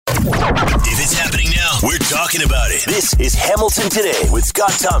talking about it. This is Hamilton Today with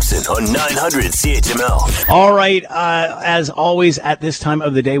Scott Thompson on 900 CHML. All right. As always, at this time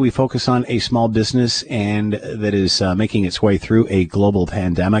of the day, we focus on a small business and that is making its way through a global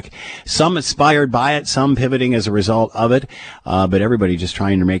pandemic. Some inspired by it, some pivoting as a result of it, but everybody just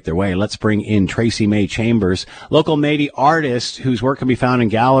trying to make their way. Let's bring in Tracy May Chambers, local Métis artist whose work can be found in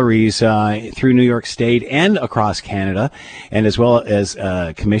galleries through New York State and across Canada, and as well as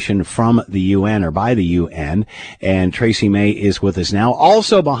commissioned from the UN or by the UN. And Tracy May is with us now,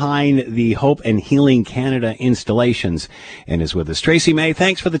 also behind the Hope and Healing Canada installations, and is with us. Tracy May,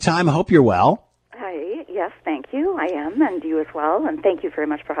 thanks for the time. I hope you're well. Hi, yes, thank you. I am, and you as well. And thank you very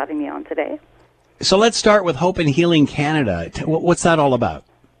much for having me on today. So let's start with Hope and Healing Canada. What's that all about?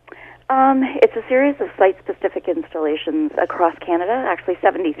 It's a series of site-specific installations across Canada, actually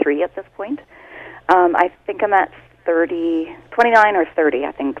 73 at this point. I think I'm at 29 or 30,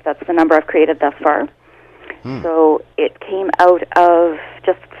 I think that's the number I've created thus far. So it came out of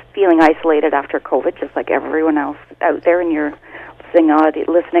just feeling isolated after COVID, just like everyone else out there in your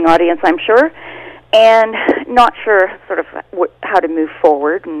listening audience, I'm sure, and not sure sort of how to move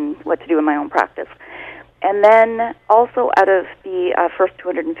forward and what to do in my own practice. And then also out of the first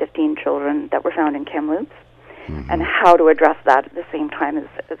 215 children that were found in Kamloops, and how to address that at the same time as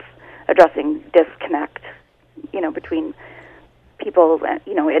addressing disconnect, between people,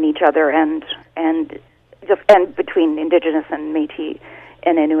 and each other, and between Indigenous and Métis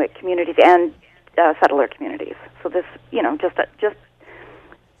and Inuit communities and settler communities. So this, just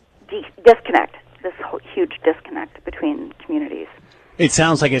disconnect, this huge disconnect between communities. It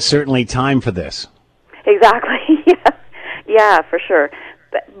sounds like it's certainly time for this. Exactly. Yeah, for sure.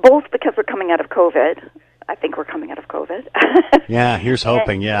 But both because we're coming out of COVID. I think we're coming out of COVID. Yeah, here's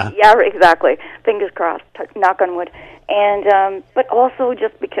hoping, yeah. Yeah, exactly. Fingers crossed, knock on wood. And, but also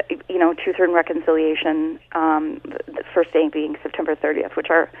just because, Truth and Reconciliation, the first day being September 30th, which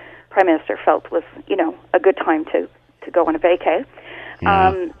our Prime Minister felt was, a good time to go on a vacay.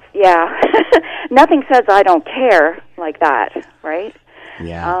 Yeah. Nothing says I don't care like that, right?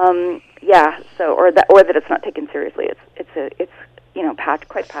 Yeah. So, or that it's not taken seriously. It's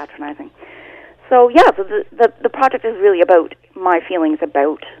quite patronizing. So the project is really about my feelings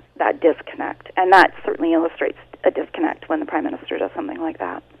about that disconnect, and that certainly illustrates a disconnect when the Prime Minister does something like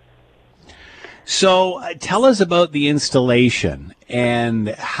that. So tell us about the installation and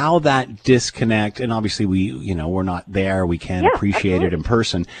how that disconnect, and obviously we're not there, we can't appreciate it in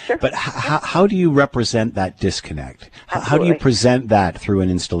person, sure. But how do you represent that disconnect? How do you present that through an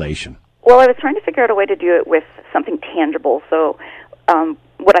installation? Well, I was trying to figure out a way to do it with something tangible, so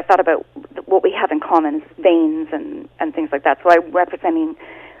what I thought about what we have in common is veins and things like that. So I'm representing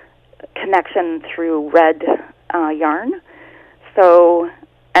connection through red yarn. So,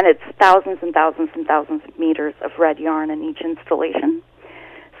 and it's thousands and thousands and thousands of meters of red yarn in each installation.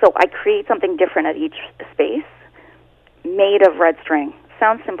 So I create something different at each space made of red string.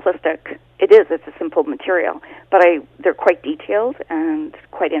 Sounds simplistic. It is. It's a simple material. But they're quite detailed and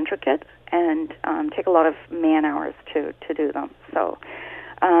quite intricate and take a lot of man-hours to do them. So,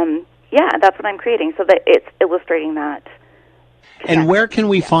 that's what I'm creating. So that it's illustrating that. And where can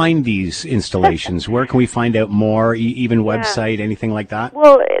we find these installations? Where can we find out more, even website, anything like that?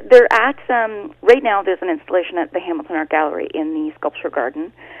 Well, they're at, right now there's an installation at the Hamilton Art Gallery in the Sculpture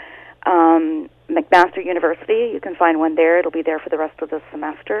Garden. McMaster University, you can find one there. It'll be there for the rest of the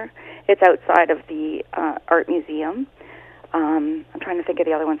semester. It's outside of the Art Museum. I'm trying to think of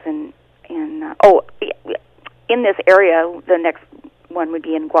the other ones in this area. The next one would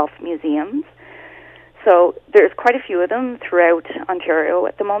be in Guelph Museums. So there's quite a few of them throughout Ontario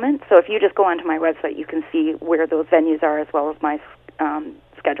at the moment. So if you just go onto my website, you can see where those venues are as well as my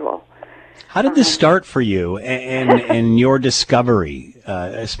schedule. How did this start for you and your discovery,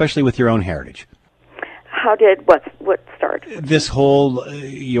 especially with your own heritage? How did what start? This whole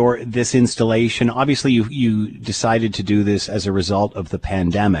this installation. Obviously, you decided to do this as a result of the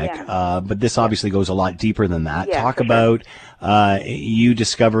pandemic, but this obviously goes a lot deeper than that. Yeah, Talk about you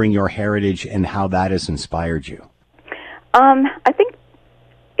discovering your heritage and how that has inspired you. I think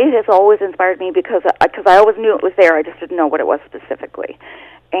it has always inspired me because I always knew it was there. I just didn't know what it was specifically.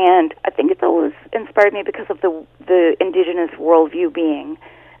 And I think it's always inspired me because of the Indigenous worldview being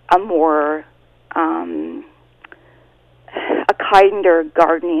a more a kinder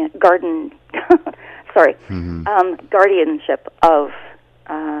guardianship of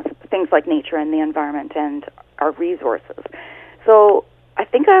things like nature and the environment and our resources. So I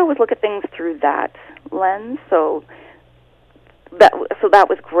think I always look at things through that lens. So that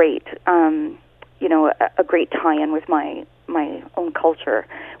was great. A great tie-in with my my own culture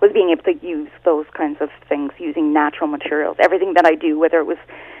was being able to use those kinds of things using natural materials. Everything that I do, whether it was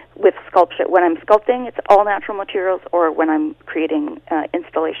with sculpture, when I'm sculpting, it's all natural materials, or when I'm creating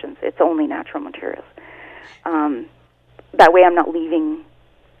installations, it's only natural materials. That way I'm not leaving,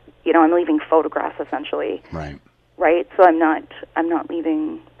 I'm leaving photographs essentially. Right? So I'm not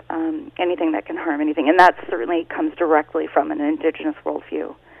leaving anything that can harm anything. And that certainly comes directly from an Indigenous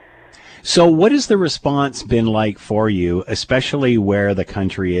worldview. So what has the response been like for you, especially where the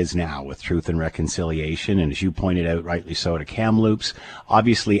country is now with Truth and Reconciliation? And as you pointed out, rightly so, to Kamloops,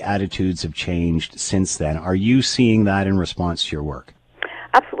 obviously attitudes have changed since then. Are you seeing that in response to your work?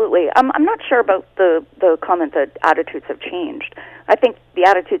 Absolutely. I'm not sure about the comment that attitudes have changed. I think the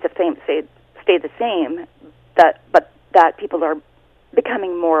attitudes have stayed the same, but that people are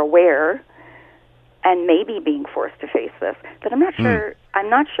becoming more aware and maybe being forced to face this. But I'm not sure. I'm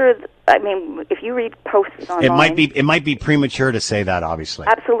not sure. I mean, if you read posts online, it might be premature to say that. Obviously,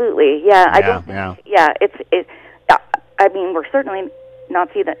 absolutely. Yeah, I don't. Yeah, I mean, we're certainly not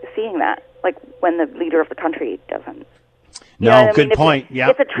seeing that. Like when the leader of the country doesn't. No, good point. Yeah,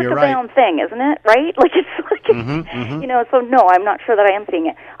 it's a trickle-down thing, isn't it? Right? Like So no, I'm not sure that I am seeing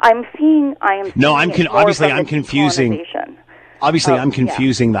it. I'm confusing. Obviously, I'm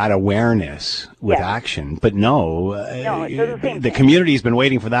confusing that awareness with action, but the community's been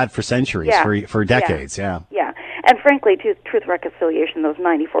waiting for that for centuries, for decades. Yeah. And frankly, Truth and Reconciliation, those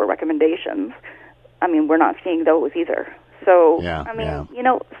 94 recommendations, I mean, we're not seeing those either. So,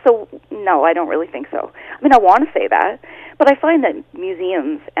 so no, I don't really think so. I mean, I want to say that, but I find that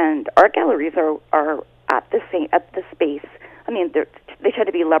museums and art galleries are at the space. I mean, they tend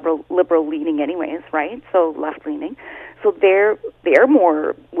to be liberal leaning anyways, right? So left leaning. So they're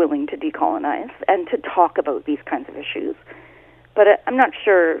more willing to decolonize and to talk about these kinds of issues. But I'm not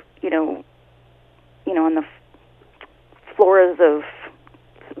sure, on the floors of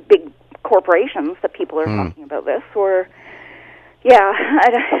big corporations that people are talking about this, or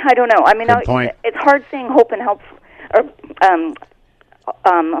I don't know. I mean, it's hard saying hope and help, or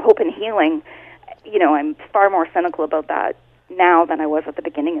hope and healing. I'm far more cynical about that now than I was at the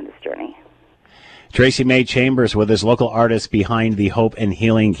beginning of this journey. Tracy May Chambers with us, local artist behind the Hope and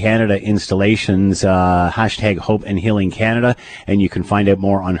Healing Canada installations, hashtag Hope and Healing Canada. And you can find out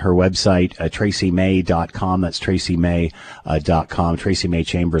more on her website, tracymay.com. That's tracymay.com. Tracy May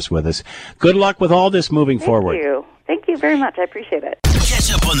Chambers with us. Good luck with all this moving forward. Thank you very much. I appreciate it.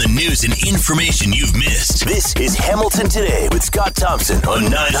 Catch up on the news and information you've missed. This is Hamilton Today with Scott Thompson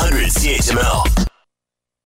on 900 CHML.